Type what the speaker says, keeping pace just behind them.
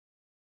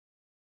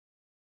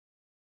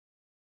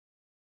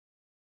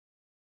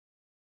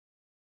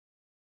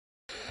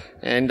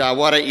And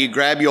why don't you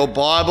grab your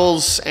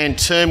Bibles and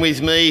turn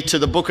with me to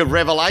the book of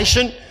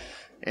Revelation.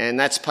 And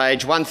that's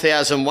page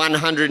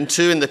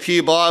 1102 in the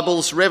Pew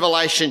Bibles,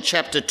 Revelation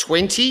chapter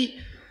 20.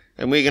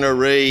 And we're going to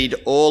read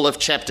all of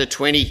chapter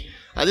 20.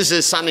 This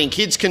is something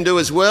kids can do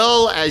as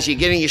well. As you're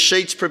getting your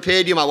sheets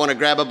prepared, you might want to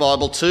grab a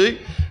Bible too,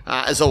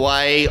 as a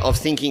way of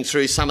thinking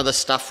through some of the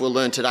stuff we'll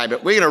learn today.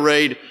 But we're going to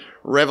read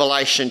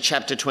Revelation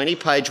chapter 20,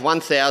 page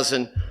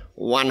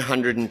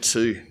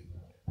 1102.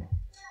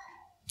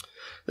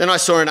 Then I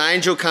saw an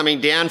angel coming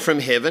down from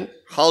heaven,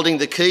 holding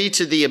the key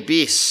to the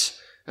abyss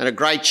and a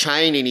great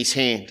chain in his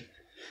hand.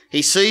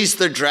 He seized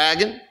the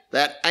dragon,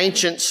 that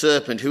ancient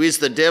serpent who is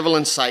the devil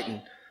and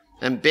Satan,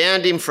 and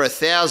bound him for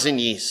 1,000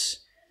 years.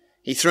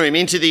 He threw him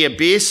into the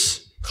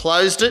abyss,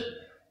 closed it,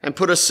 and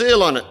put a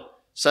seal on it,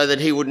 so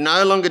that he would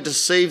no longer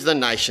deceive the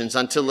nations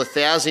until the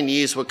 1,000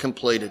 years were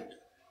completed.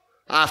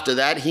 After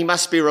that, he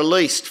must be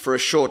released for a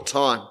short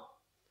time.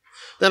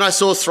 Then I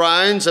saw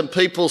thrones and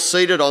people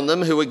seated on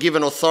them who were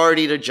given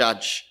authority to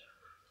judge.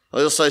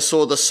 I also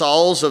saw the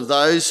souls of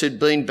those who'd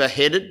been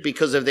beheaded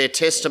because of their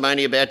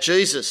testimony about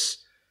Jesus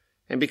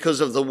and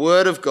because of the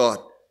word of God,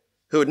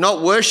 who had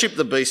not worshipped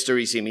the beast or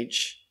his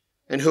image,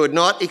 and who had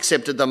not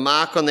accepted the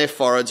mark on their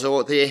foreheads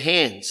or their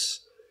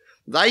hands.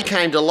 They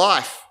came to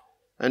life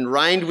and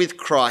reigned with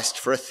Christ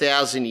for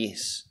 1,000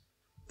 years.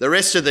 The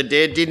rest of the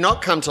dead did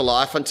not come to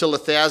life until the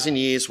 1,000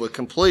 years were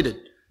completed.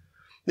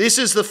 This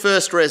is the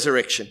first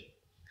resurrection.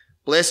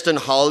 Blessed and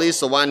holy is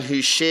the one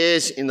who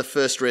shares in the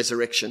first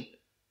resurrection.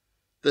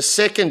 The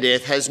second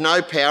death has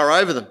no power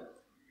over them,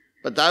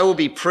 but they will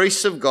be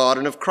priests of God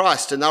and of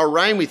Christ, and they'll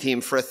reign with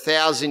him for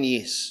 1,000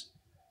 years.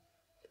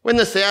 When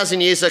the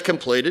 1,000 years are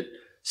completed,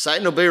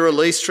 Satan will be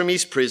released from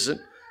his prison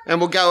and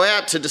will go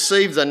out to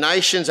deceive the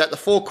nations at the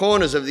four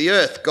corners of the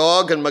earth,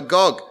 Gog and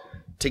Magog,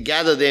 to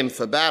gather them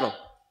for battle.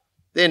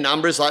 Their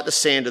number is like the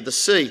sand of the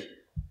sea.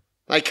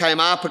 They came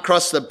up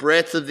across the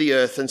breadth of the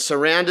earth and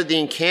surrounded the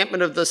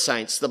encampment of the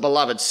saints, the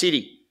beloved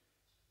city.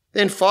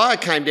 Then fire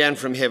came down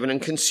from heaven and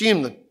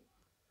consumed them.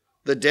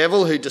 The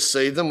devil who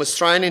deceived them was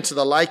thrown into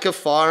the lake of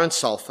fire and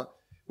sulphur,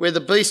 where the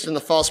beast and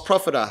the false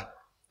prophet are,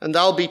 and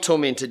they'll be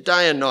tormented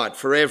day and night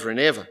forever and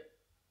ever.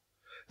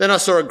 Then I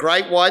saw a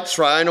great white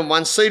throne and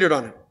one seated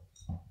on it.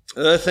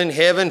 Earth and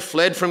heaven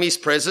fled from his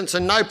presence,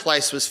 and no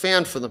place was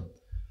found for them.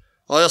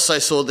 I also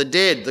saw the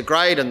dead, the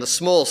great and the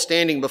small,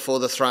 standing before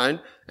the throne,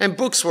 and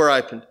books were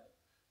opened.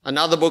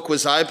 Another book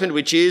was opened,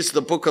 which is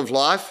the book of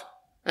life,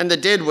 and the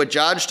dead were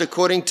judged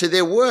according to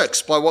their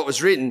works by what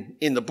was written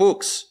in the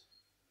books.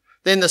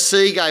 Then the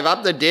sea gave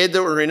up the dead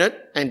that were in it,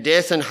 and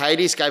death and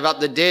Hades gave up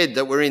the dead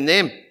that were in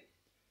them.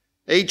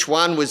 Each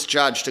one was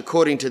judged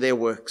according to their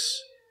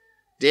works.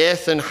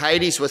 Death and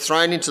Hades were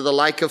thrown into the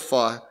lake of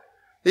fire.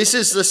 This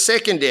is the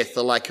second death,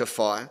 the lake of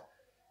fire.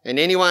 And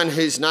anyone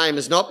whose name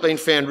has not been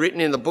found written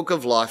in the book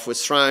of life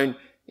was thrown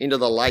into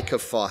the lake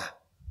of fire.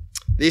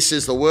 This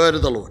is the word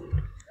of the Lord.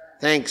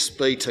 Thanks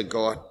be to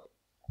God.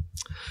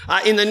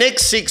 In the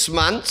next 6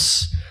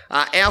 months,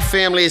 our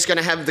family is going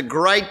to have the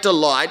great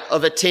delight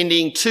of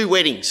attending 2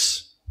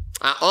 weddings.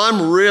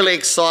 I'm really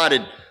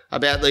excited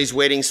about these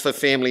weddings for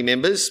family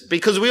members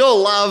because we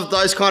all love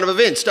those kind of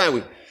events, don't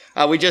we?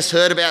 We just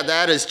heard about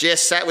that as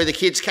Jess sat with the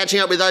kids, catching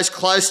up with those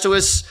close to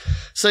us,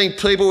 seeing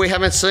people we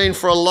haven't seen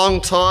for a long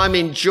time,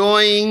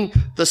 enjoying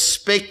the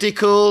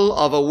spectacle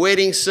of a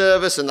wedding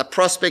service and the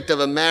prospect of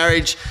a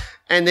marriage.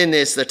 And then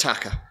there's the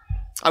tucker.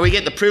 We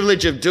get the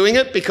privilege of doing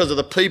it because of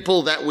the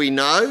people that we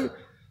know,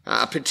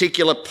 a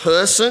particular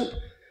person.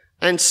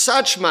 And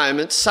such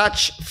moments,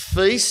 such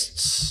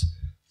feasts,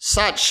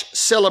 such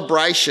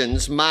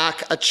celebrations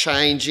mark a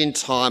change in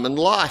time and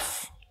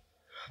life.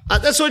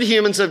 That's what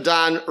humans have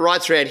done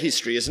right throughout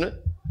history, isn't it?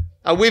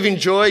 We've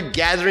enjoyed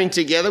gathering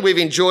together. We've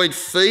enjoyed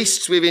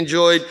feasts. We've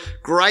enjoyed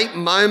great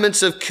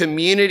moments of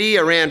community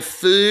around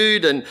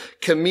food and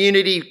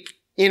community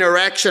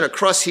interaction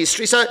across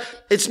history. So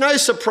it's no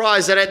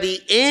surprise that at the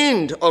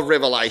end of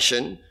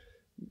Revelation,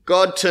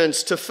 God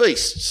turns to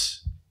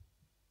feasts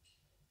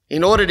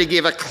in order to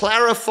give a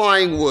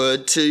clarifying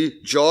word to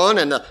John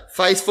and the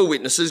faithful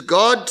witnesses.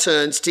 God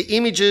turns to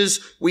images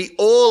we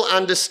all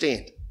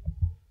understand.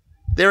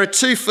 There are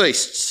 2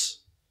 feasts.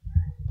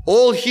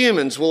 All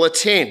humans will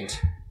attend,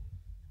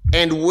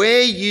 and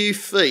where you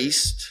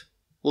feast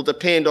will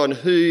depend on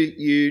who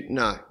you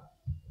know.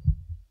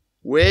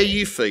 Where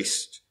you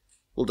feast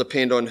will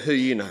depend on who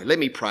you know. Let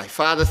me pray.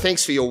 Father,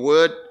 thanks for your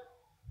word.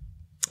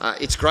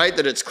 It's great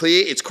that it's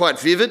clear. It's quite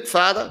vivid,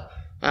 Father,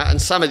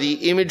 and some of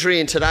the imagery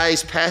in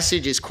today's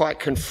passage is quite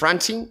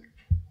confronting.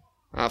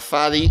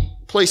 Father,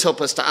 please help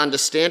us to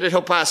understand it.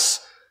 Help us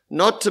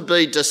not to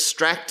be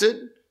distracted,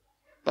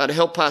 but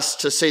help us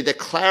to see the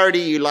clarity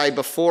you lay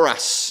before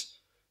us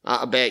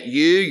about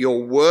you,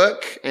 your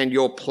work and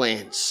your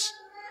plans.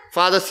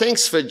 Father,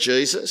 thanks for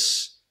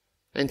Jesus,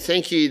 and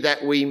thank you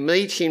that we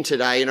meet him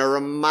today in a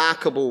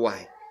remarkable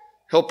way.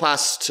 Help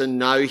us to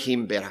know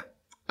him better.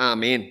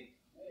 Amen.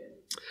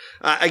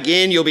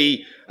 Again, you'll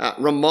be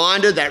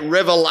reminded that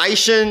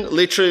revelation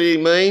literally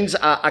means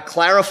a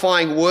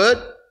clarifying word.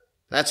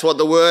 That's what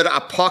the word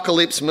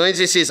apocalypse means.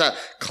 This is a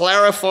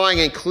clarifying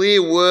and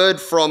clear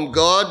word from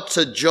God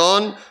to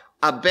John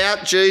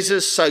about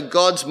Jesus so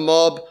God's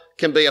mob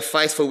can be a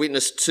faithful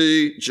witness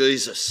to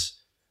Jesus.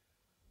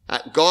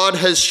 God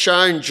has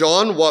shown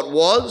John what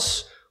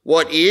was,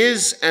 what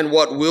is, and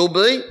what will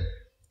be,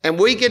 and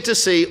we get to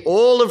see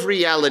all of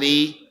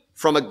reality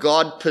from a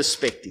God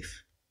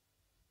perspective.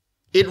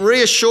 It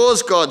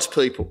reassures God's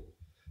people.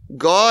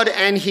 God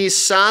and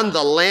his Son,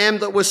 the Lamb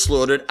that was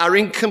slaughtered, are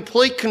in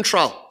complete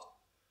control.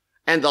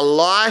 And the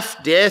life,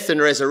 death,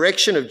 and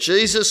resurrection of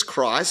Jesus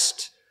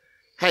Christ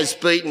has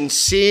beaten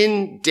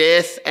sin,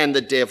 death, and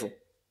the devil.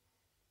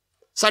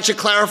 Such a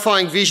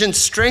clarifying vision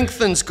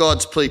strengthens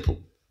God's people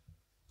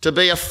to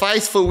be a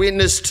faithful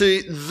witness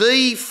to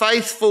the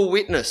faithful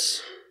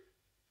witness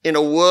in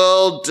a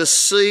world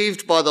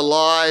deceived by the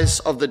lies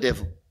of the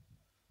devil.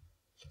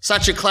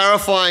 Such a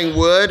clarifying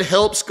word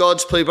helps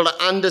God's people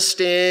to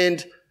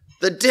understand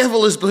the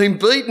devil has been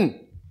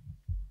beaten.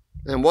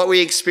 And what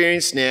we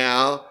experience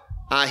now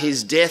are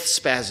his death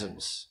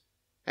spasms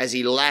as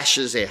he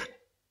lashes out.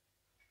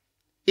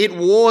 It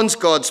warns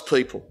God's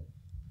people.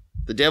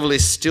 The devil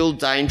is still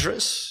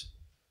dangerous,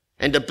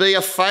 and to be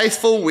a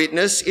faithful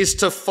witness is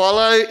to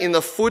follow in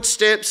the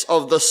footsteps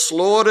of the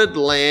slaughtered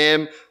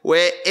lamb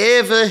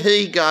wherever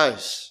he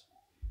goes.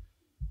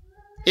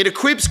 It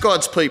equips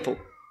God's people.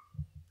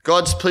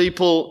 God's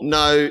people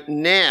know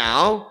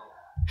now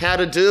how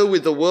to deal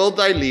with the world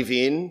they live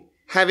in,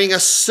 having a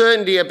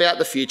certainty about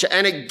the future,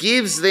 and it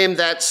gives them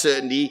that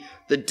certainty.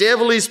 The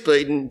devil is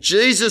beaten,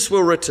 Jesus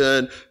will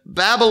return,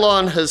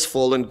 Babylon has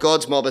fallen,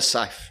 God's mob is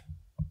safe.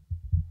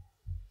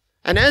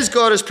 And as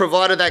God has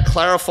provided that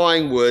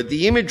clarifying word,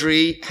 the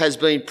imagery has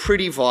been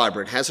pretty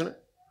vibrant, hasn't it?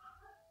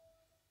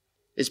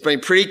 It's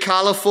been pretty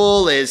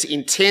colourful, there's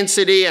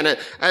intensity, and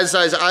as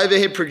those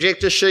overhead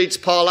projector sheets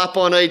pile up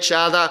on each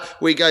other,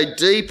 we go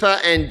deeper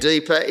and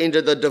deeper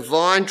into the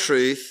divine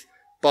truth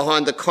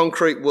behind the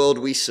concrete world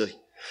we see.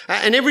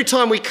 And every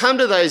time we come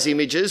to those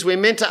images, we're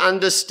meant to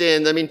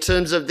understand them in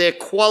terms of their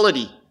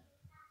quality,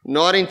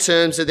 not in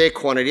terms of their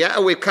quantity.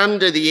 We've come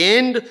to the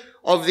end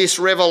of this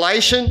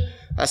revelation.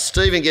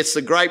 Stephen gets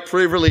the great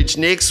privilege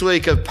next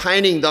week of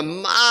painting the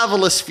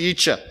marvellous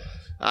future.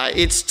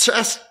 It's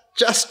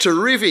just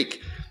terrific.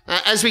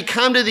 As we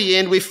come to the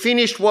end, we've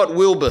finished what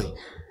will be.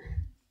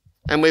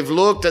 And we've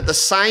looked at the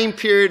same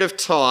period of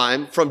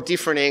time from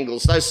different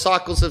angles, those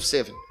cycles of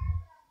 7.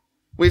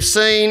 We've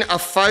seen a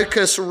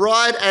focus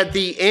right at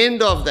the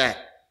end of that.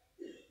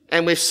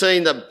 And we've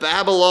seen that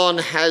Babylon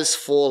has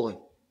fallen.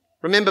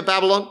 Remember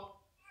Babylon?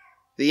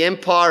 The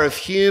empire of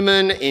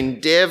human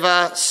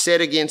endeavour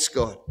set against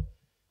God.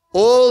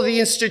 All the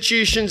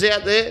institutions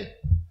out there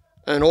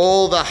and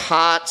all the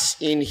hearts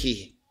in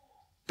here.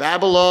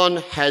 Babylon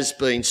has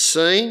been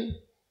seen,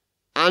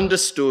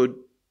 understood,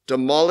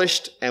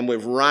 demolished, and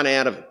we've run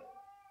out of it.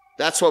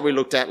 That's what we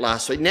looked at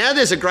last week. Now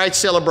there's a great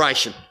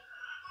celebration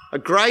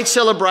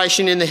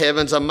in the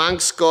heavens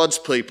amongst God's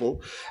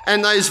people,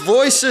 and those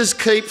voices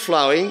keep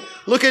flowing.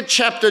 Look at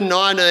chapter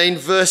 19,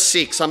 verse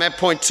 6. I'm at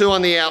point 2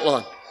 on the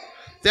outline.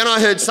 Then I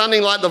heard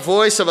something like the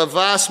voice of a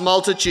vast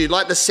multitude,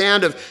 like the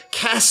sound of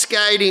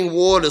cascading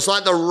waters,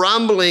 like the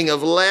rumbling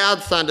of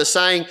loud thunder,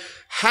 saying,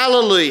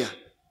 Hallelujah,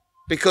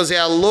 because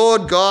our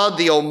Lord God,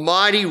 the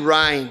Almighty,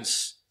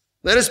 reigns.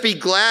 Let us be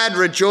glad,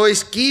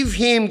 rejoice, give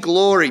him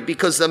glory,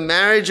 because the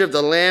marriage of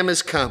the Lamb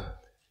has come.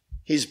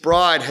 His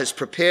bride has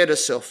prepared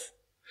herself.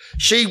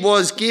 She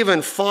was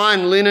given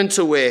fine linen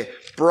to wear,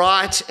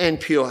 bright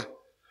and pure,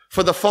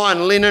 for the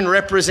fine linen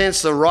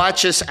represents the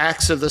righteous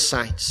acts of the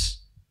saints.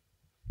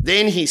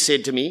 Then he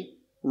said to me,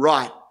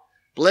 Right,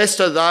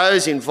 blessed are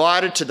those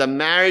invited to the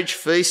marriage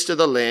feast of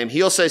the Lamb.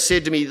 He also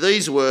said to me,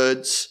 These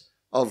words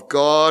of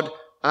God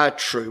are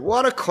true.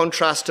 What a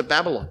contrast to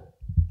Babylon.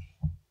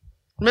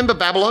 Remember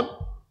Babylon?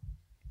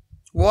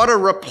 What a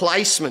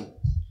replacement.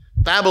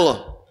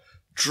 Babylon,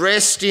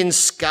 dressed in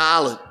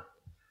scarlet,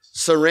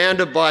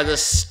 surrounded by the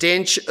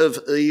stench of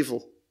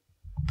evil.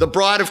 The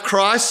bride of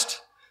Christ,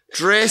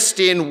 dressed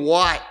in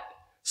white,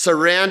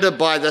 surrounded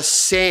by the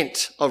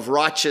scent of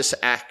righteous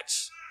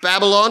acts.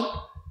 Babylon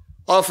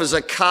offers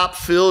a cup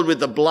filled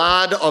with the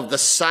blood of the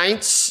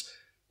saints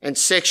and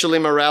sexual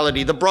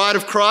immorality. The bride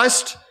of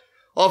Christ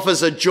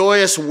offers a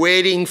joyous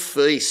wedding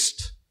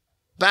feast.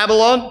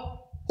 Babylon,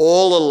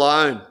 all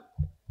alone.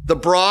 The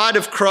bride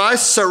of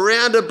Christ,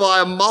 surrounded by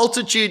a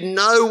multitude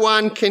no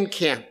one can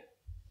count.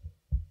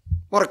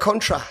 What a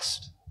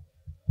contrast.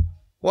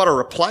 What a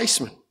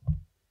replacement.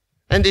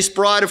 And this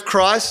bride of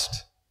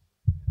Christ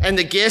and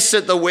the guests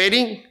at the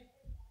wedding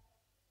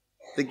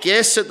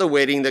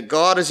that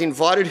God has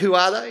invited, who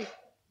are they?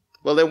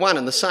 Well, they're one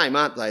and the same,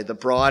 aren't they? The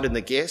bride and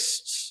the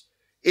guests.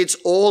 It's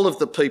all of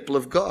the people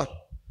of God.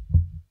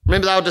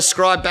 Remember they were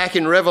described back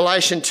in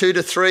Revelation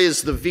 2-3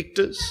 as the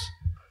victors?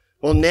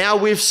 Well, now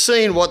we've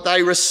seen what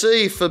they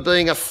receive for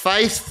being a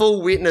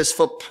faithful witness,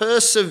 for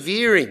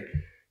persevering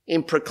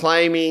in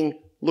proclaiming,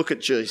 look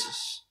at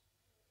Jesus.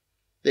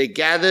 They're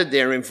gathered,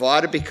 they're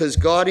invited because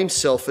God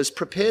himself has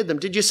prepared them.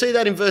 Did you see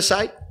that in verse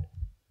 8?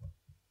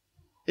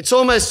 It's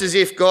almost as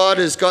if God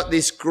has got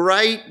this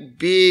great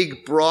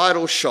big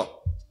bridal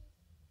shop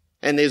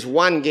and there's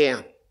one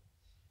gown.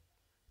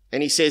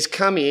 And he says,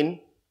 come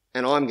in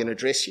and I'm going to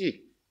dress you.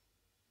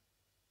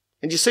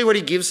 And you see what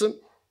he gives them?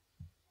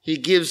 He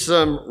gives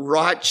them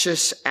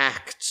righteous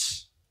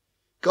acts.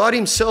 God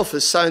himself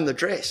has sewn the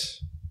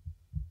dress.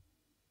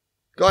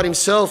 God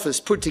himself has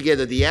put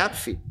together the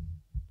outfit.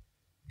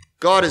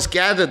 God has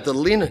gathered the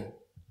linen.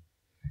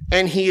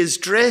 And he has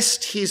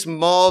dressed his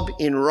mob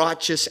in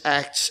righteous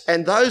acts.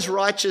 And those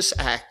righteous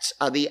acts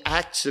are the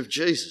acts of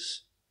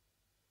Jesus.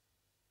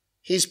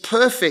 His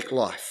perfect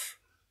life,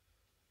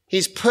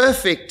 his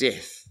perfect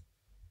death,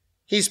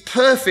 his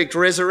perfect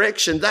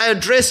resurrection. They are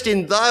dressed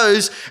in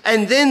those,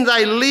 and then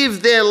they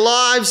live their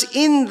lives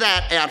in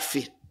that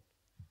outfit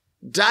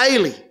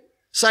daily,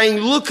 saying,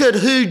 look at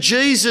who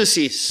Jesus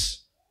is,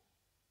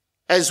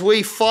 as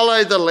we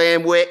follow the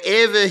Lamb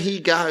wherever he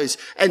goes.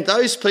 And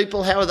those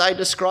people, how are they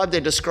described? They're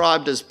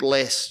described as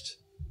blessed.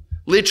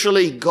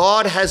 Literally,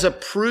 God has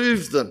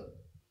approved them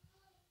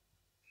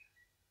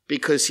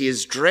because he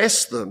has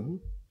dressed them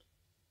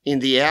in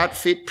the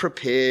outfit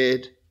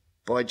prepared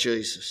by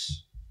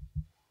Jesus.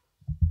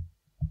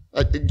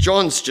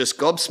 John's just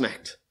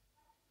gobsmacked.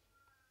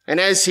 And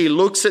as he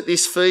looks at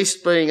this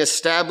feast being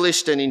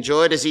established and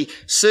enjoyed, as he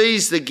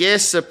sees the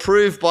guests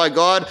approved by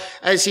God,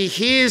 as he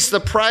hears the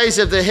praise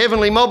of the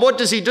heavenly mob, what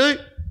does he do?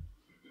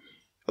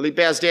 Well, he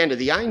bows down to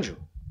the angel.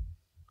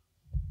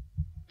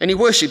 And he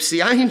worships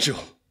the angel.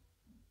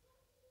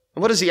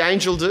 And what does the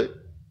angel do?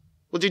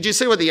 Well, did you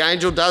see what the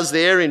angel does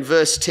there in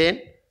verse 10?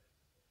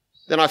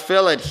 Then I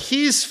fell at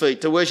his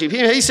feet to worship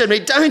him. He said to me,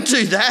 don't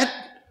do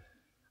that.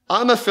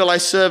 I'm a fellow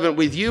servant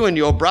with you and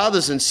your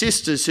brothers and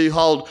sisters who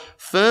hold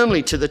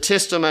firmly to the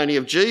testimony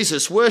of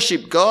Jesus.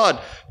 Worship God,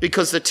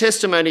 because the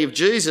testimony of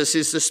Jesus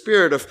is the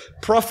spirit of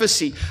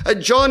prophecy.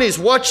 John is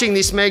watching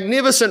this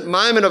magnificent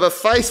moment of a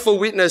faithful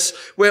witness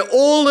where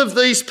all of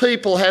these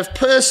people have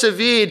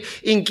persevered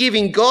in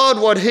giving God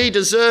what he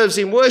deserves,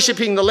 in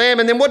worshipping the Lamb.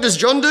 And then what does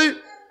John do?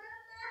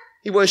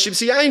 He worships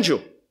the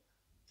angel.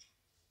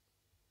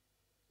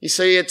 You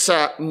see, it's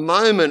a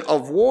moment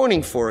of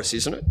warning for us,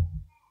 isn't it?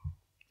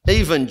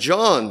 Even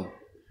John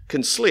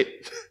can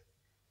slip.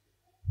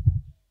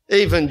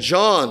 Even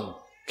John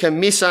can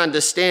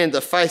misunderstand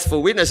the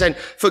faithful witness. And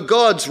for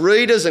God's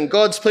readers and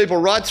God's people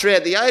right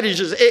throughout the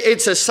ages,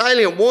 it's a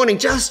salient warning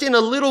just in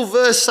a little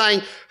verse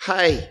saying,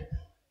 hey,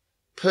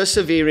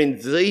 persevere in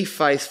the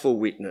faithful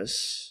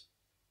witness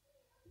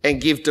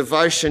and give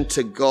devotion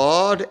to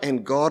God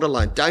and God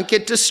alone. Don't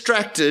get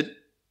distracted.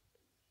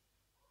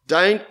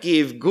 Don't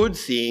give good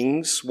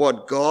things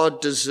what God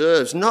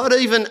deserves. Not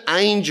even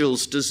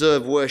angels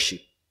deserve worship.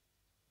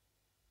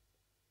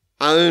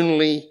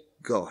 Only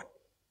God.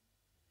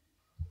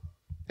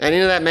 And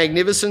in that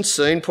magnificent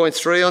scene, point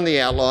 3 on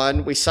the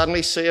outline, we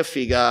suddenly see a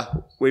figure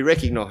we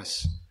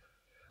recognise.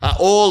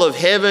 All of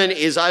heaven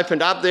is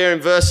opened up there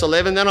in verse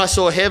 11. Then I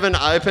saw heaven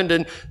opened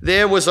and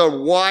there was a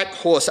white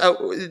horse.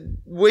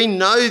 We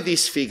know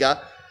this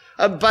figure.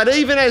 But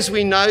even as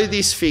we know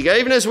this figure,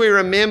 even as we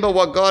remember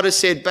what God has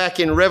said back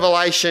in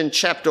Revelation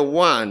chapter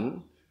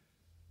 1,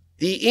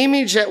 the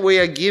image that we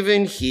are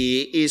given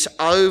here is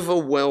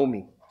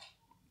overwhelming.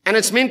 And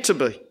it's meant to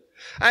be.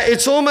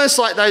 It's almost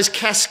like those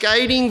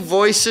cascading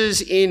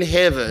voices in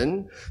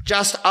heaven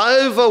just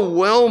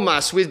overwhelm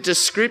us with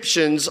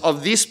descriptions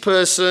of this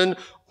person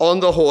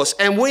on the horse.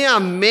 And we are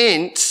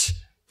meant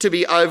to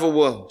be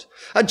overwhelmed.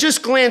 I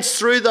just glanced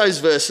through those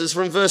verses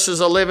from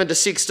verses 11 to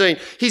 16.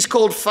 He's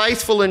called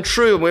faithful and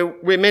true, and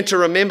we're meant to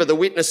remember the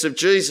witness of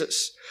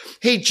Jesus.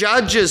 He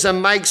judges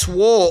and makes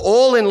war,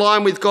 all in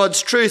line with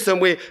God's truth, and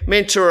we're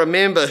meant to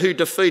remember who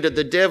defeated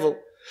the devil.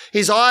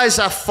 His eyes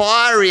are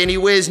fiery and he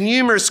wears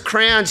numerous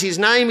crowns. His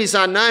name is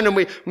unknown, and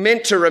we're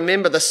meant to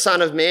remember the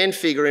Son of Man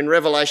figure in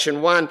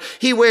Revelation 1.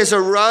 He wears a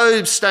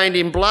robe stained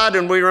in blood,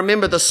 and we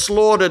remember the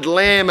slaughtered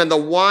lamb and the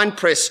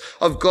winepress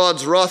of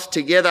God's wrath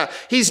together.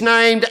 He's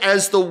named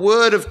as the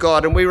Word of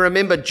God, and we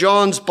remember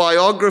John's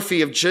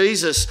biography of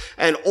Jesus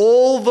and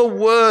all the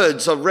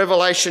words of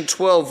Revelation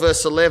 12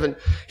 verse 11.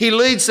 He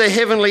leads the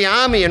heavenly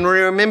army, and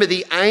we remember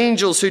the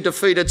angels who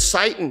defeated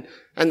Satan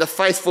and the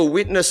faithful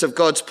witness of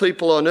God's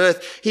people on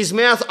earth. His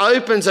mouth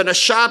opens and a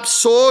sharp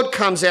sword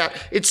comes out.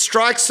 It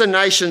strikes the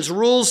nations,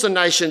 rules the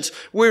nations.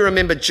 We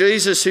remember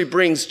Jesus who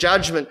brings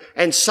judgment,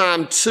 and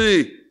Psalm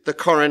 2, the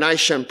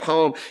coronation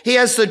poem. He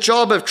has the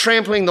job of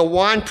trampling the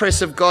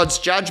winepress of God's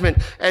judgment,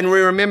 and we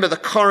remember the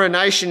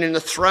coronation in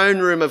the throne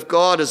room of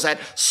God as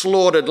that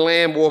slaughtered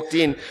lamb walked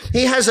in.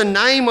 He has a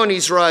name on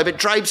his robe. It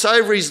drapes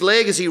over his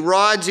leg as he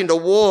rides into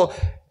war,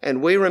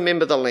 and we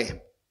remember the Lamb,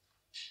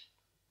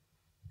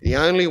 the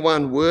only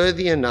one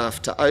worthy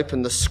enough to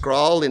open the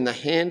scroll in the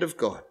hand of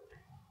God,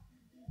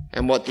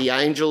 and what the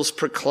angels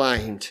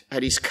proclaimed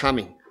at his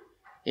coming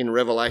in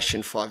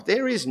Revelation 5.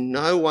 There is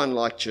no one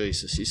like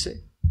Jesus, you see.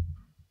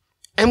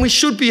 And we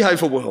should be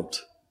overwhelmed.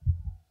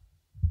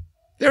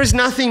 There is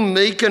nothing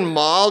meek and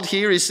mild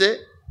here, is there?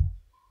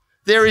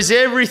 There is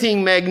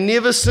everything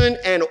magnificent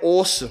and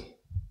awesome.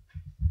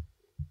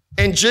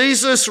 And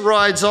Jesus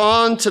rides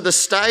on to the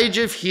stage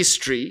of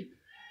history,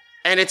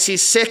 and it's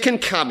his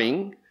second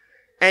coming,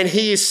 and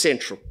he is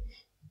central.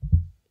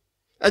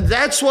 And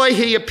that's why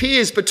he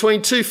appears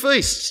between two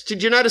feasts.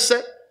 Did you notice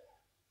that?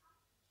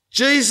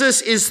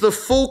 Jesus is the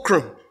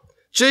fulcrum.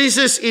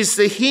 Jesus is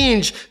the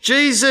hinge.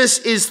 Jesus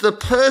is the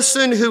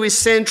person who is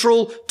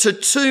central to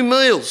two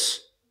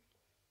meals.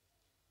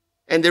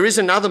 And there is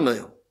another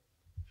meal.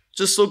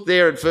 Just look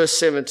there at verse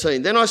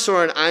 17. Then I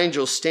saw an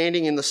angel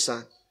standing in the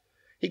sun.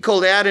 He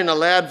called out in a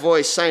loud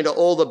voice, saying to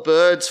all the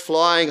birds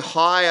flying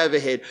high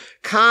overhead,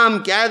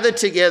 "Come, gather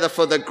together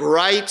for the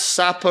great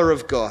supper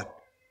of God,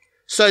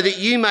 so that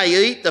you may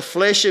eat the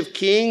flesh of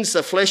kings,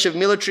 the flesh of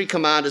military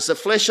commanders, the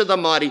flesh of the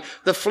mighty,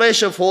 the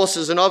flesh of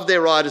horses and of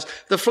their riders,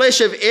 the flesh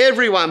of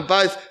everyone,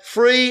 both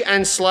free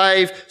and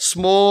slave,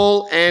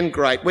 small and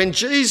great." When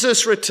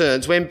Jesus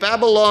returns, when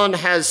Babylon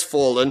has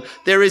fallen,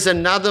 there is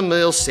another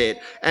meal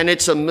set, and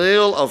it's a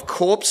meal of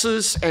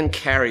corpses and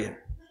carrion.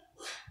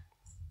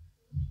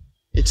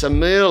 It's a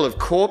meal of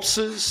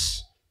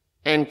corpses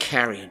and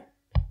carrion.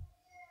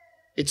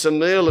 It's a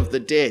meal of the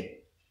dead.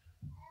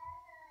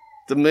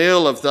 The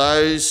meal of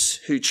those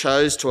who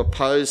chose to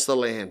oppose the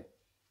Lamb.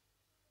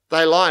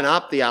 They line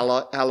up, the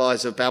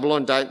allies of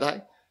Babylon, don't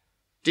they?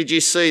 Did you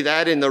see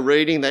that in the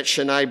reading that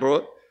Shanae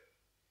brought?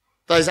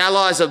 Those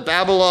allies of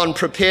Babylon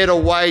prepare to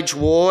wage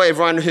war,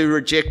 everyone who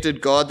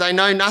rejected God. They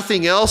know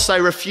nothing else.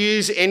 They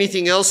refuse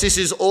anything else. This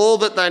is all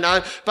that they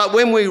know. But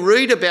when we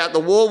read about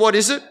the war, what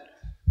is it?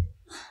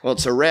 Well,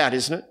 it's a rout,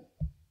 isn't it?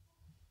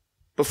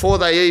 Before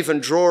they even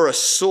draw a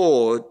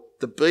sword,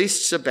 the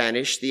beasts are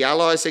banished, the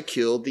allies are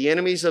killed, the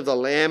enemies of the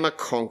Lamb are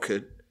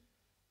conquered,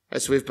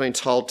 as we've been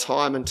told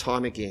time and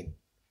time again.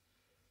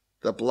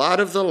 The blood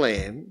of the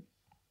Lamb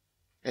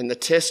and the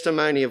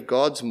testimony of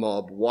God's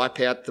mob wipe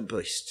out the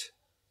beast.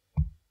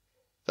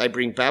 They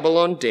bring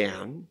Babylon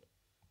down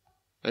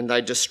and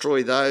they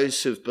destroy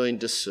those who've been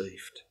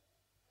deceived.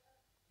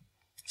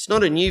 It's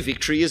not a new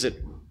victory, is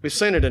it? We've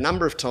seen it a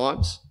number of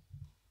times.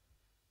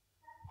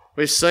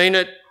 We've seen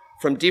it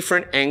from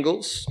different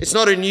angles. It's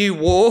not a new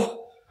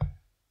war.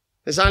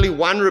 There's only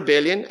one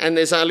rebellion and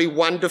there's only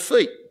one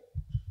defeat.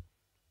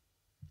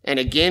 And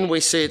again, we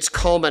see its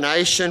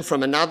culmination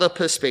from another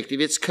perspective,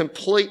 its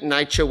complete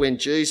nature when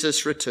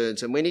Jesus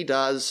returns. And when he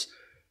does,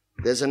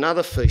 there's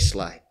another feast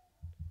laid.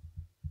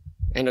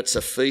 And it's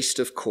a feast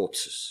of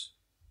corpses.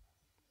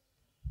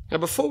 Now,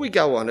 before we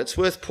go on, it's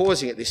worth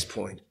pausing at this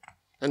point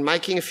and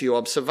making a few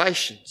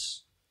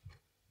observations.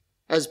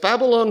 As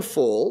Babylon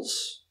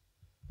falls,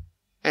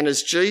 and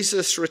as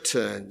Jesus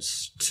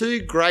returns,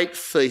 two great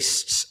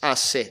feasts are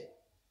set.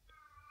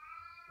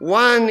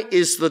 One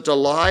is the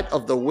delight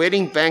of the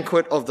wedding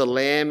banquet of the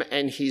Lamb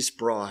and his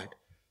bride.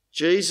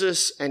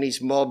 Jesus and his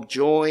mob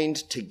joined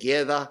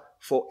together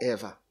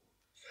forever.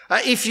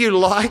 If you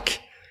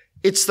like,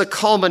 it's the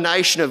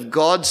culmination of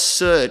God's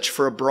search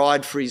for a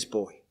bride for his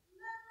boy.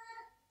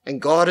 And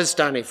God has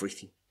done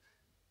everything.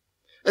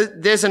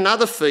 There's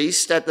another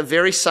feast at the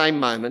very same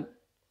moment,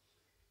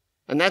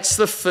 and that's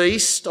the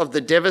feast of the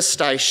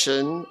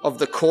devastation of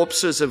the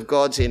corpses of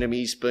God's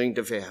enemies being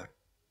devoured.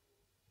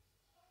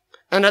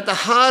 And at the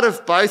heart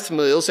of both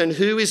meals and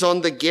who is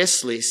on the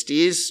guest list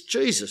is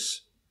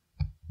Jesus.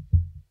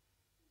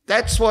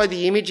 That's why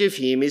the image of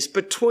him is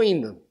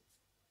between them.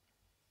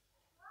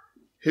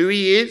 Who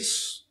he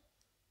is,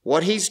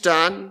 what he's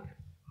done,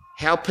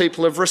 how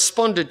people have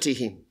responded to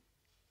him.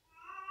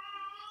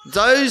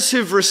 Those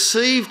who've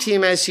received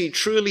him as he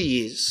truly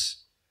is,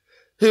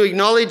 who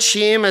acknowledge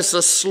him as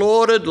the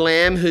slaughtered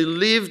lamb who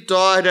lived,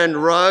 died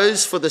and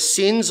rose for the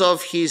sins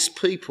of his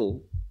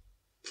people.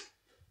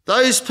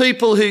 Those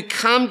people who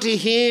come to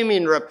him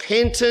in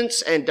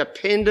repentance and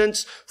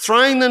dependence,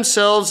 throwing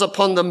themselves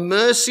upon the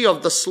mercy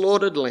of the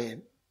slaughtered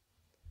lamb.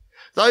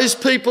 Those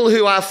people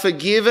who are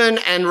forgiven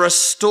and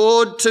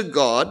restored to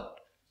God.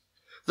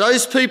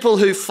 Those people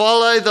who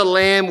follow the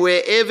Lamb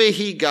wherever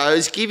he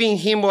goes, giving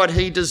him what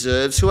he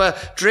deserves, who are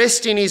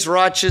dressed in his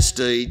righteous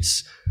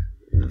deeds,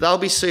 they'll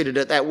be seated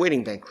at that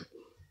wedding banquet.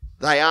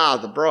 They are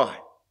the bride.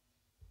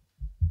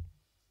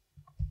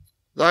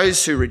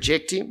 Those who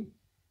reject him,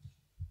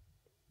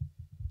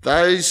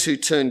 those who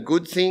turn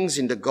good things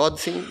into God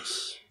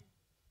things,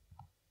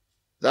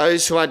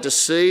 those who are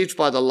deceived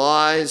by the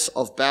lies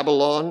of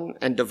Babylon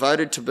and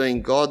devoted to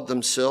being God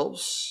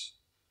themselves,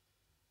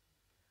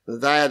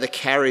 they are the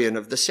carrion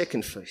of the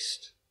second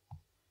feast.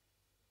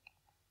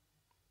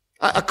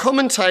 A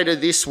commentator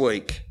this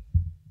week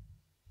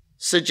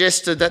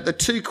suggested that the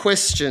two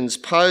questions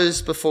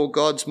posed before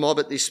God's mob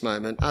at this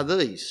moment are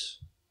these.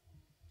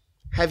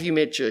 Have you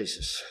met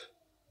Jesus?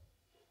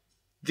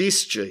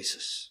 This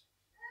Jesus.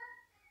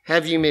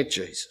 Have you met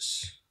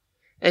Jesus?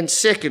 And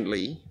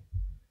secondly,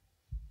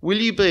 will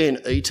you be an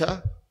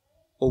eater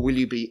or will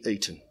you be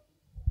eaten?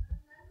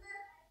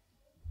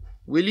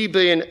 Will you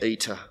be an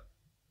eater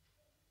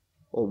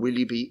or will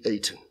you be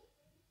eaten?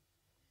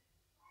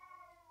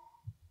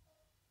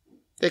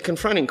 They're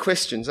confronting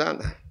questions,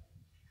 aren't they?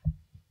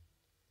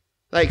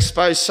 They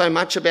expose so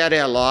much about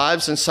our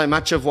lives and so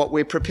much of what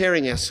we're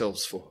preparing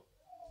ourselves for.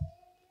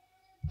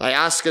 They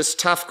ask us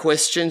tough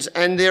questions,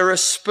 and they're a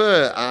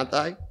spur, aren't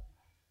they?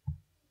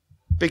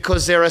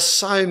 Because there are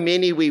so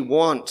many we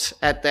want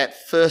at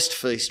that first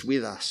feast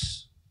with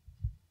us.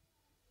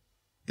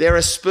 They're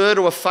a spur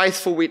to a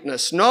faithful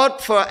witness,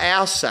 not for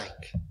our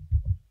sake,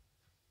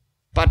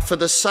 but for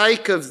the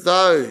sake of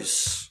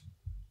those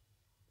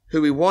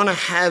who we want to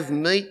have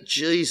meet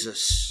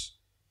Jesus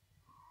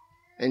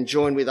and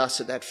join with us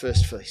at that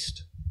first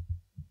feast.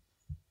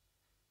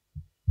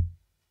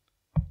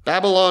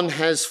 Babylon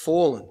has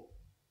fallen.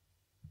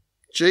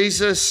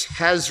 Jesus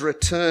has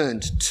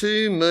returned.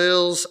 2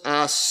 meals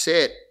are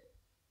set.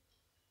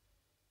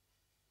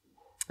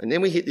 And then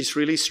we hit this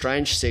really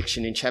strange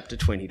section in chapter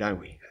 20, don't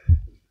we?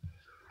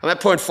 I'm at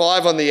point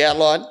 5 on the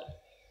outline.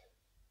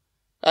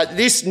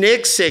 This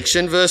next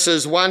section,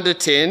 verses 1 to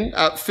 10,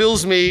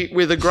 fills me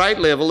with a great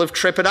level of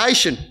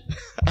trepidation.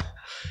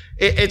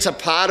 It's a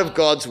part of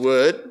God's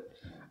word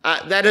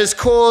that has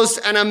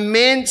caused an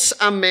immense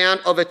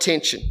amount of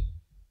attention.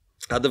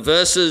 The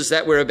verses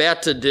that we're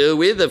about to deal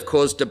with have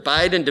caused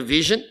debate and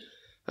division,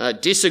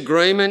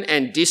 disagreement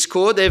and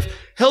discord. They've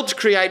helped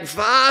create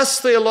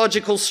vast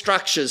theological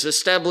structures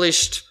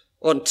established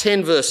on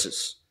 10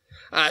 verses.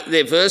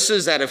 They're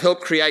verses that have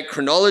helped create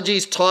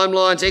chronologies,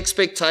 timelines,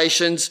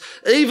 expectations,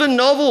 even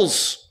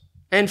novels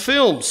and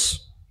films.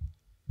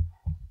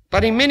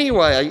 But in many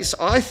ways,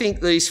 I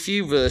think these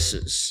few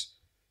verses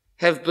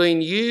have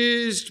been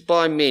used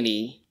by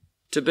many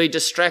to be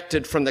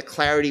distracted from the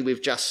clarity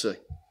we've just seen.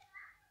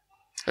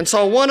 And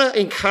so I want to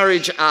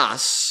encourage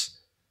us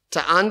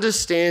to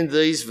understand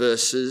these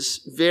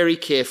verses very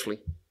carefully.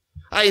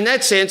 In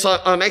that sense,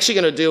 I'm actually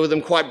going to deal with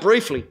them quite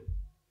briefly.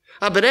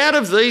 But out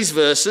of these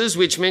verses,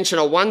 which mention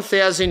a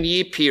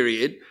 1,000-year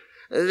period,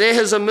 there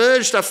has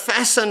emerged a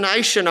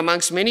fascination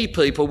amongst many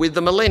people with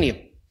the millennium,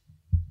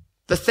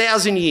 the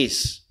 1,000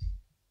 years,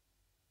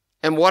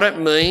 and what it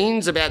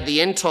means about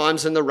the end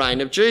times and the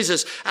reign of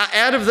Jesus.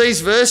 Out of these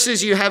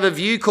verses, you have a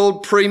view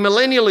called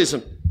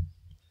premillennialism,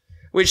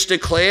 which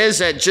declares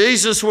that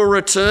Jesus will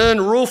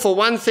return, rule for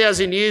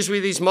 1,000 years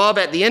with his mob.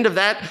 At the end of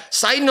that,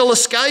 Satan will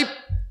escape,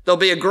 there'll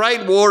be a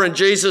great war, and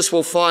Jesus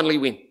will finally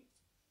win.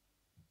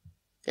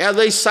 Out of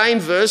these same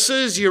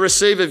verses, you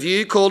receive a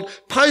view called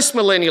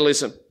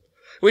postmillennialism,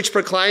 which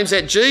proclaims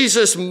that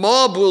Jesus'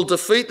 mob will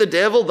defeat the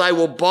devil, they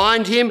will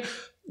bind him,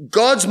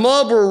 God's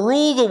mob will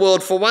rule the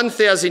world for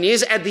 1,000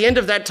 years. At the end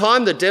of that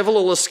time, the devil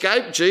will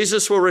escape,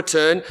 Jesus will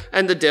return,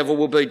 and the devil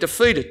will be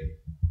defeated.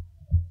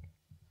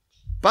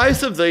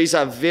 Both of these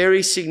are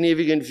very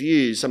significant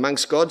views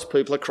amongst God's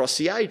people across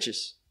the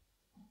ages.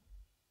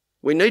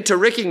 We need to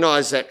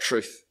recognise that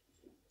truth.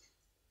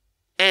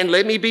 And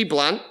let me be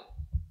blunt,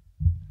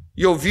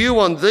 your view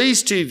on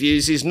these two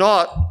views is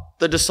not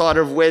the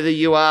decider of whether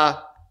you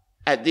are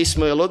at this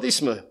meal or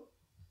this meal.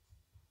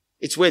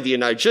 It's whether you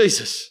know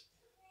Jesus.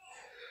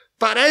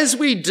 But as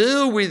we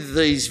deal with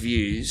these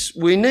views,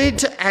 we need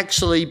to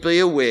actually be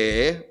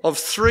aware of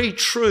 3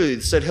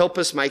 truths that help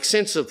us make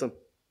sense of them.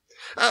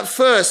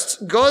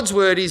 First, God's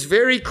word is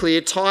very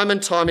clear time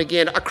and time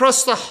again.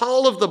 Across the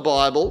whole of the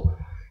Bible,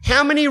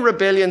 how many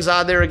rebellions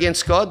are there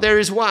against God? There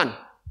is one.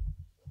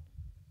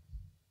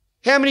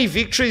 How many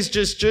victories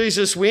does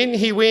Jesus win?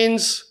 He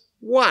wins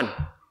 1.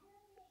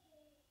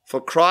 For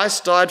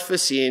Christ died for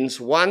sins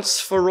once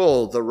for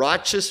all, the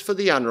righteous for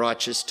the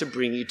unrighteous, to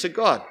bring you to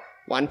God.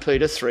 1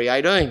 Peter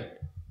 3:18.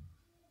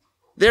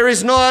 There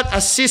is not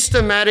a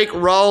systematic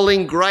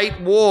rolling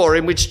great war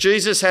in which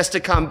Jesus has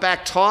to come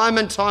back time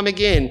and time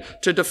again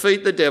to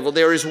defeat the devil.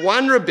 There is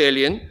one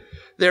rebellion,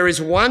 there is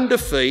one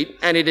defeat,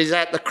 and it is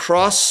at the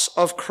cross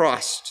of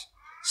Christ.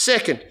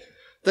 Second,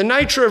 the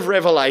nature of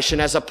Revelation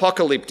as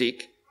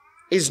apocalyptic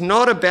is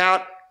not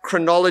about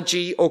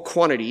chronology or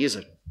quantity, is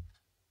it?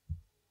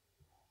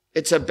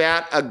 It's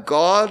about a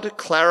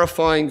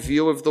God-clarifying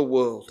view of the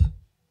world.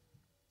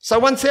 So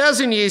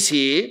 1,000 years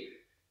here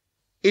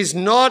is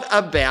not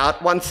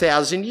about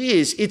 1,000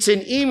 years. It's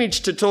an image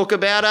to talk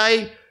about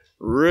a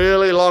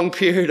really long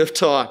period of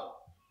time.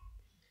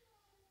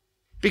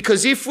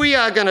 Because if we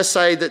are going to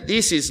say that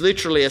this is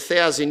literally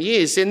 1,000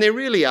 years, then there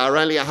really are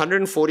only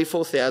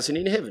 144,000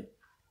 in heaven.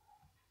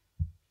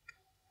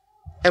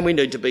 And we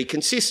need to be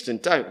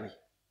consistent, don't we?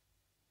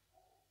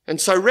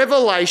 And so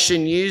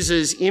Revelation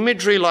uses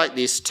imagery like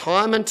this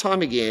time and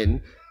time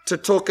again to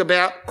talk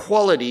about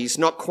qualities,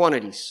 not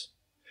quantities.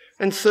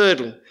 And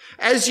thirdly,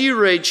 as you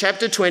read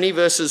chapter 20,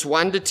 verses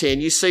 1 to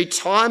 10, you see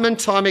time and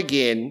time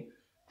again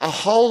a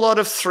whole lot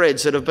of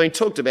threads that have been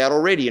talked about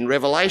already in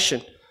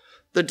Revelation.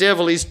 The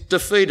devil is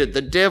defeated.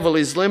 The devil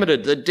is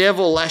limited. The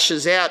devil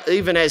lashes out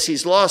even as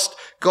he's lost.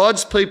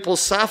 God's people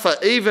suffer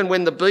even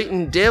when the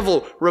beaten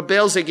devil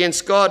rebels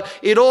against God.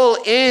 It all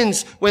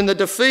ends when the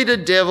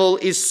defeated devil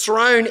is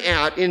thrown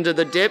out into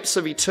the depths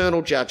of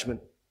eternal judgment.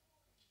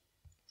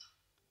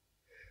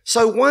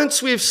 So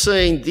once we've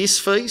seen this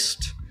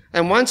feast,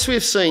 and once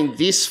we've seen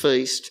this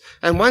feast,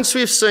 and once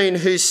we've seen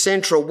who's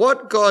central,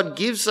 what God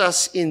gives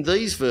us in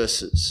these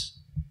verses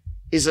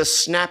is a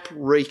snap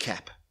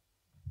recap.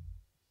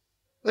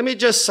 Let me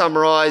just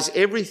summarise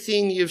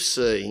everything you've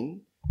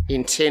seen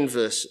in 10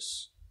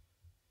 verses.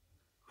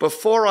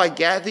 before I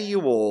gather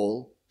you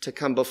all to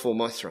come before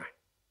my throne.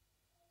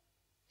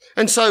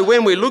 And so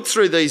when we look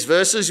through these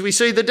verses, we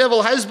see the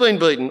devil has been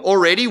beaten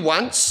already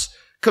once,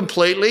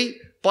 completely,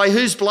 by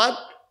whose blood?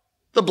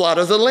 The blood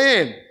of the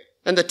Lamb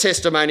and the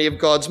testimony of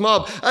God's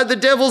mob. The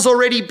devil's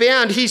already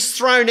bound. He's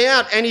thrown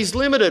out and he's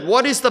limited.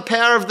 What is the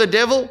power of the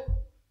devil?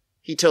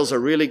 He tells a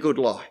really good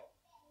lie.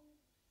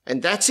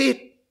 And that's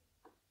it.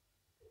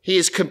 He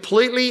is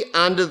completely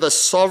under the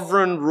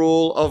sovereign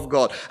rule of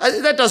God.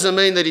 That doesn't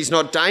mean that he's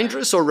not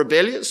dangerous or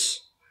rebellious.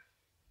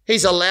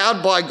 He's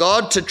allowed by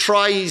God to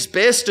try his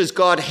best as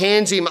God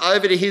hands him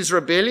over to his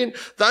rebellion.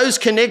 Those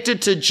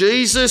connected to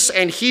Jesus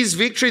and his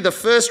victory, the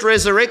first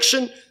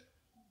resurrection,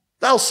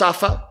 they'll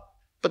suffer,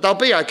 but they'll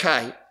be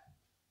okay.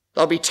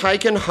 They'll be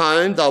taken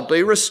home, they'll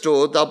be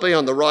restored, they'll be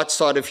on the right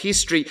side of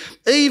history,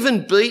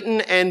 even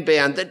beaten and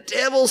bound. The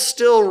devil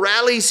still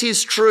rallies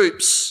his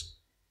troops,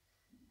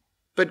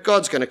 but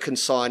God's going to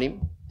consign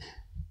him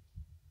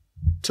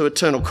to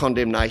eternal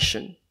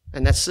condemnation,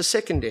 and that's the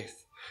second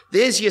death.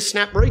 There's your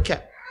snap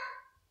recap.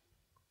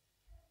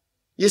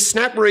 Your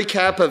snap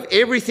recap of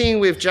everything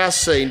we've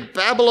just seen.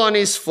 Babylon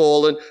is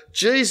fallen.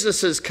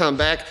 Jesus has come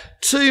back.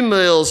 2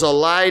 meals are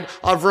laid.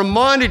 I've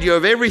reminded you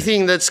of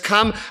everything that's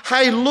come.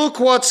 Hey, look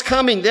what's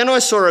coming. Then I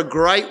saw a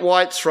great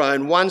white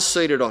throne, one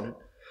seated on it.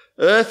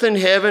 Earth and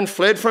heaven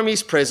fled from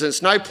his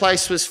presence. No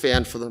place was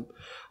found for them.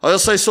 I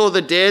also saw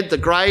the dead, the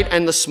great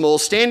and the small,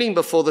 standing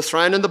before the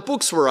throne, and the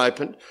books were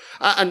opened.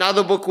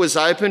 Another book was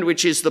opened,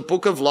 which is the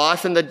book of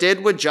life, and the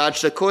dead were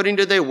judged according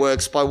to their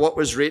works by what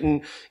was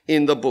written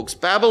in the books.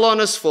 Babylon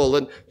has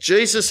fallen.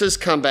 Jesus has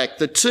come back.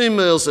 The 2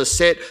 meals are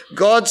set.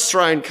 God's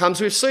throne comes.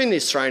 We've seen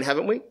this throne,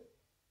 haven't we?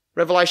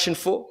 Revelation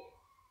 4.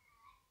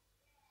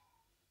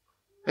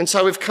 And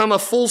so we've come a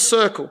full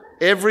circle.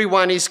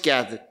 Everyone is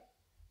gathered.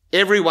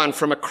 Everyone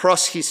from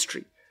across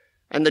history.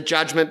 And the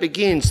judgment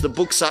begins. The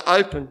books are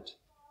opened.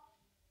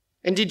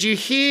 And did you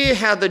hear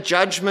how the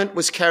judgment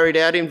was carried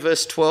out in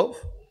verse 12?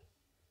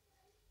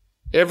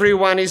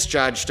 Everyone is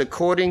judged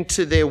according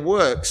to their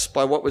works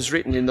by what was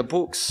written in the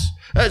books.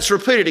 It's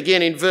repeated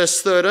again in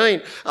verse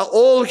 13.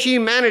 All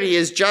humanity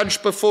is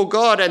judged before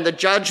God, and the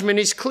judgment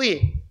is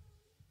clear.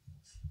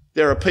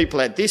 There are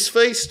people at this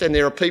feast and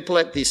there are people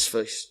at this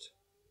feast.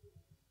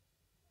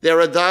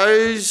 There are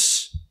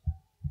those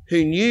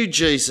who knew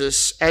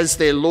Jesus as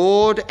their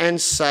Lord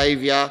and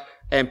Saviour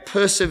and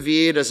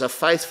persevered as a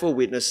faithful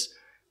witness,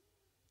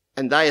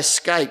 and they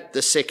escaped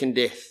the second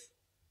death.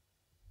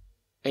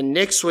 And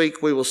next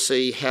week we will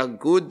see how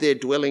good their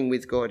dwelling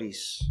with God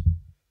is.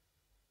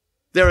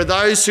 There are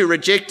those who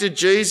rejected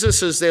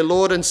Jesus as their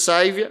Lord and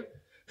Saviour,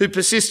 who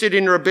persisted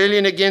in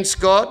rebellion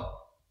against God,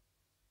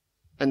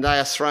 and they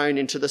are thrown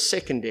into the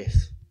second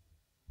death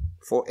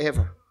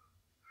forever.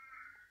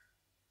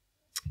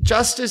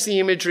 Just as the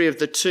imagery of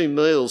the 2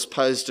 meals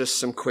posed us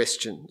some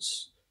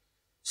questions,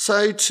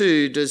 so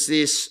too does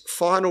this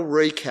final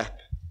recap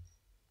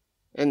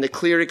and the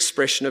clear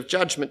expression of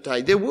Judgment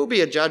Day. There will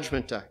be a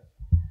Judgment Day.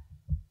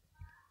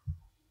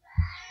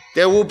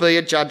 There will be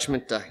a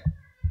Judgment Day.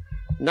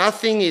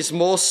 Nothing is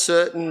more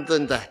certain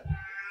than that.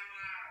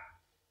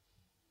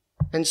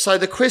 And so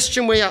the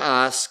question we are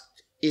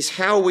asked is,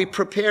 how are we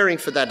preparing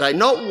for that day?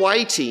 Not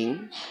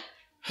waiting,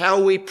 how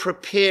are we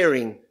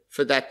preparing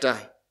for that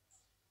day?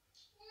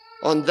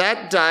 On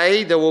that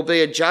day, there will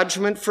be a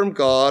judgment from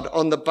God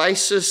on the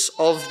basis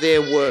of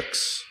their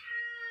works.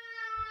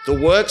 The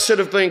works that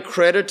have been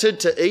credited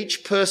to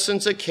each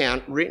person's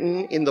account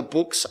written in the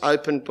books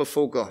opened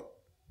before God.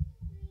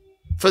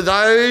 For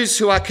those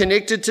who are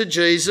connected to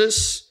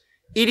Jesus,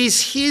 it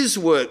is his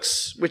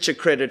works which are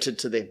credited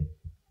to them.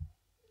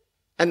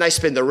 And they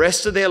spend the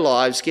rest of their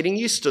lives getting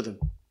used to them.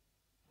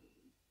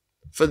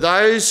 For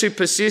those who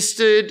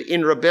persisted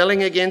in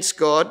rebelling against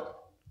God,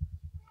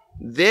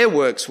 their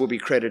works will be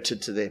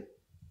credited to them.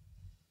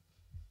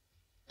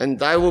 And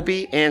they will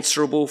be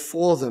answerable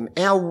for them.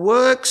 Our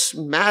works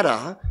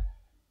matter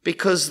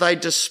because they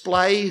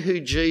display who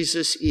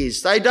Jesus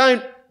is. They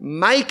don't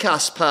make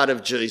us part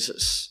of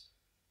Jesus.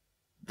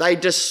 They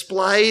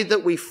display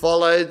that we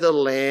follow the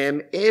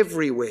Lamb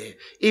everywhere.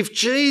 If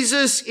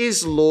Jesus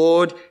is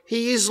Lord,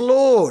 he is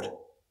Lord.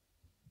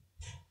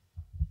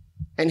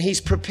 And he's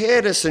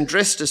prepared us and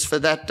dressed us for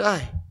that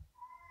day.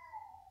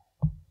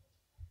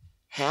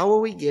 How are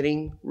we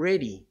getting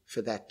ready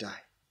for that day?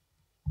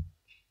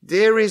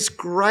 There is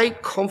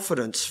great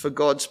confidence for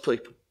God's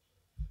people,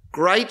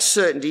 great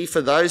certainty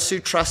for those who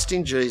trust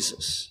in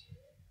Jesus,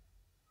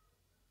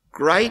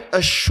 great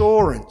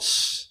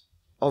assurance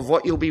of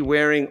what you'll be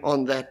wearing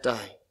on that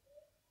day.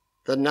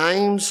 The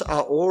names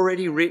are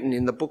already written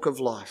in the book of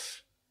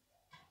life.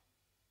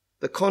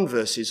 The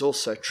converse is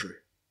also true.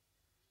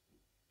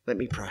 Let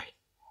me pray.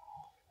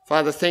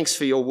 Father, thanks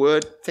for your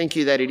word. Thank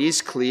you that it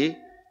is clear.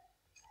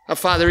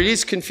 Father, it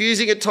is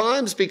confusing at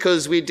times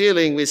because we're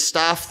dealing with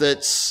stuff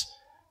that's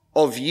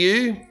of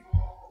you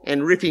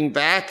and ripping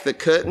back the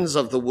curtains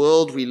of the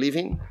world we live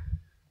in.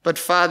 But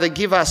Father,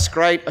 give us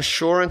great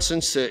assurance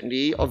and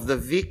certainty of the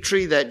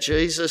victory that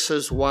Jesus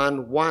has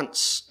won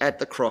once at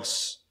the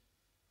cross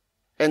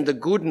and the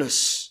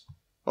goodness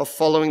of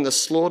following the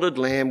slaughtered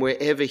lamb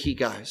wherever he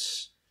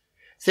goes.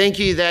 Thank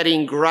you that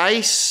in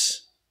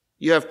grace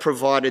you have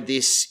provided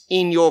this.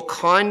 In your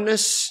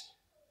kindness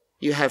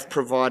you have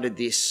provided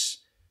this.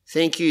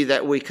 Thank you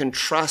that we can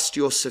trust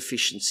your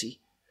sufficiency.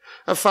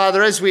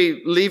 Father, as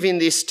we live in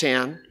this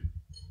town,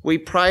 we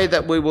pray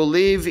that we will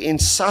live in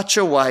such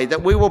a way,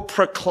 that we will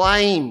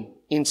proclaim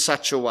in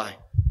such a way,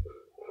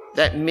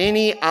 that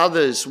many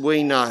others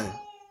we know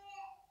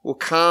will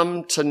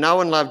come to know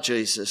and love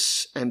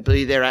Jesus and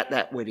be there at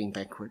that wedding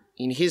banquet.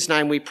 In his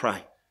name we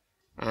pray.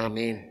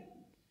 Amen.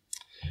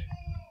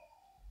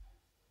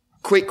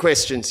 Quick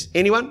questions.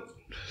 Anyone?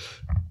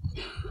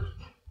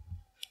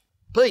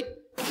 Pete?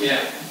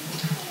 Yeah.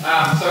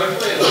 So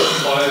if we're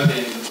clothed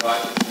in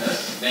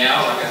righteousness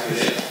now, like as we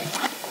did,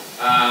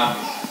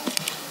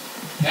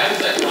 how does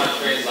that kind of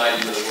translate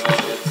into the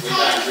world if we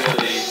don't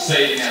really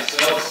see it in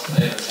ourselves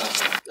even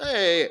something?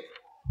 Hey.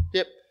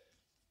 Yep.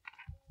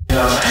 You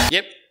know what I mean?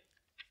 Yep.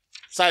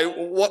 So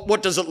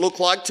what does it look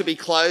like to be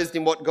clothed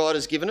in what God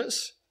has given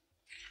us?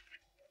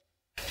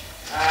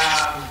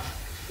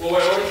 Well,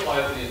 we're already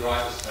clothed in his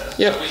righteousness,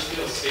 Yep. but we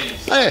still sin.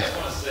 So Yeah. I just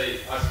want to see,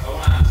 I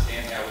want to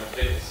understand how when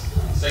people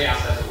see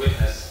us as a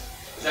witness,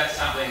 is that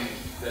something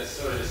that's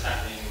sort of just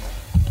happening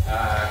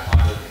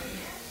kind of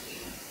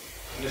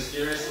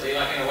mysteriously,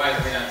 like in a way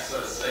that we don't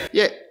sort of see?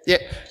 Yeah.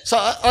 So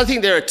I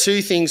think there are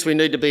two things we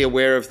need to be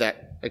aware of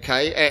that,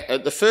 okay?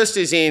 The first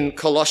is in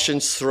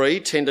Colossians 3,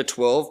 10 to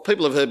 12.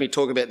 People have heard me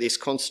talk about this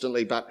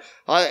constantly, but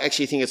I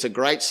actually think it's a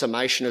great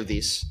summation of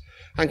this.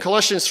 And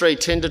Colossians 3,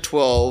 10 to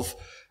 12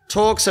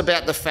 talks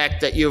about the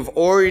fact that you've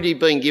already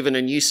been given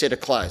a new set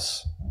of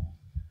clothes.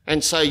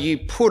 And so you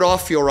put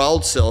off your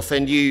old self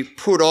and you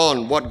put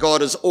on what God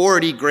has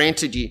already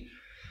granted you.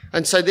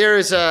 And so there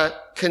is a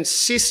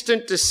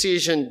consistent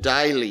decision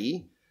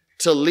daily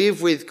to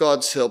live with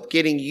God's help,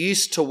 getting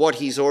used to what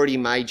he's already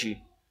made you.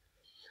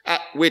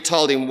 We're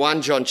told in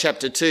 1 John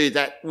chapter 2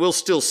 that we'll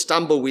still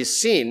stumble with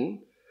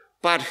sin,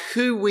 but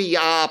who we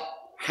are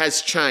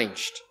has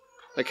changed.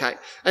 Okay.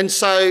 And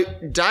so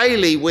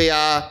daily we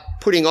are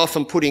putting off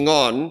and putting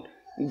on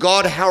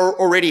God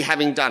already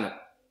having done it.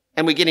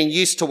 And we're getting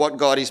used to what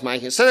God is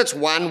making. So that's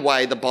one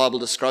way the Bible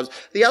describes.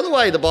 The other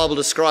way the Bible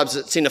describes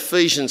it's in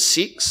Ephesians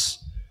 6.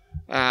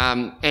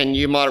 And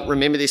you might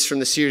remember this from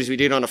the series we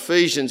did on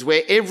Ephesians,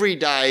 where every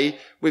day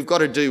we've got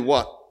to do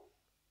what?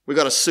 We've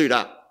got to suit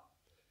up.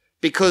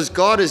 Because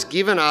God has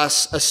given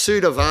us a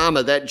suit of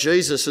armour that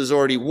Jesus has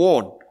already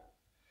worn.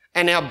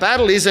 And our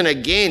battle isn't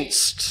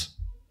against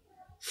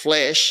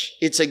flesh,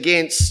 it's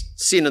against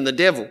sin and the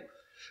devil.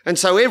 And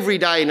so every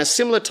day in a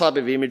similar type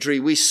of imagery,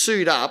 we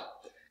suit up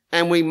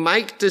and we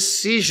make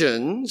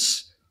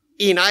decisions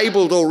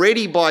enabled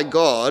already by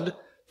God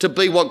to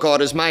be what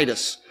God has made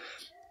us.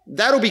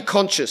 That'll be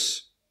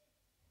conscious.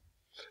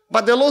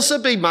 But there'll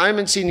also be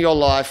moments in your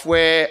life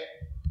where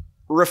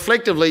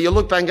reflectively you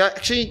look back and go,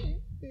 actually,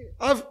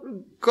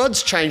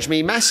 God's changed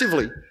me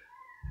massively.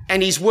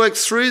 And he's worked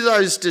through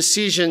those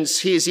decisions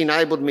he has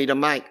enabled me to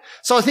make.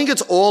 So I think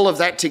it's all of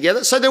that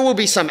together. So there will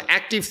be some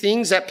active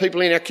things that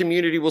people in our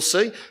community will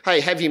see.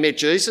 Hey, have you met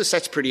Jesus?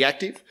 That's pretty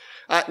active.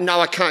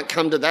 No, I can't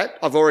come to that.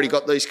 I've already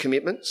got these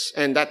commitments,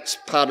 and that's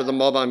part of the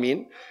mob I'm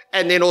in.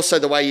 And then also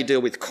the way you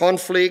deal with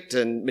conflict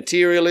and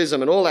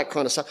materialism and all that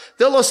kind of stuff.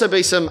 There'll also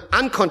be some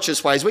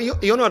unconscious ways where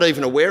you're not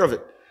even aware of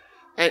it.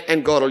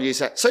 And God will use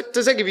that. So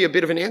does that give you a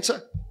bit of an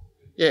answer?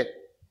 Yeah.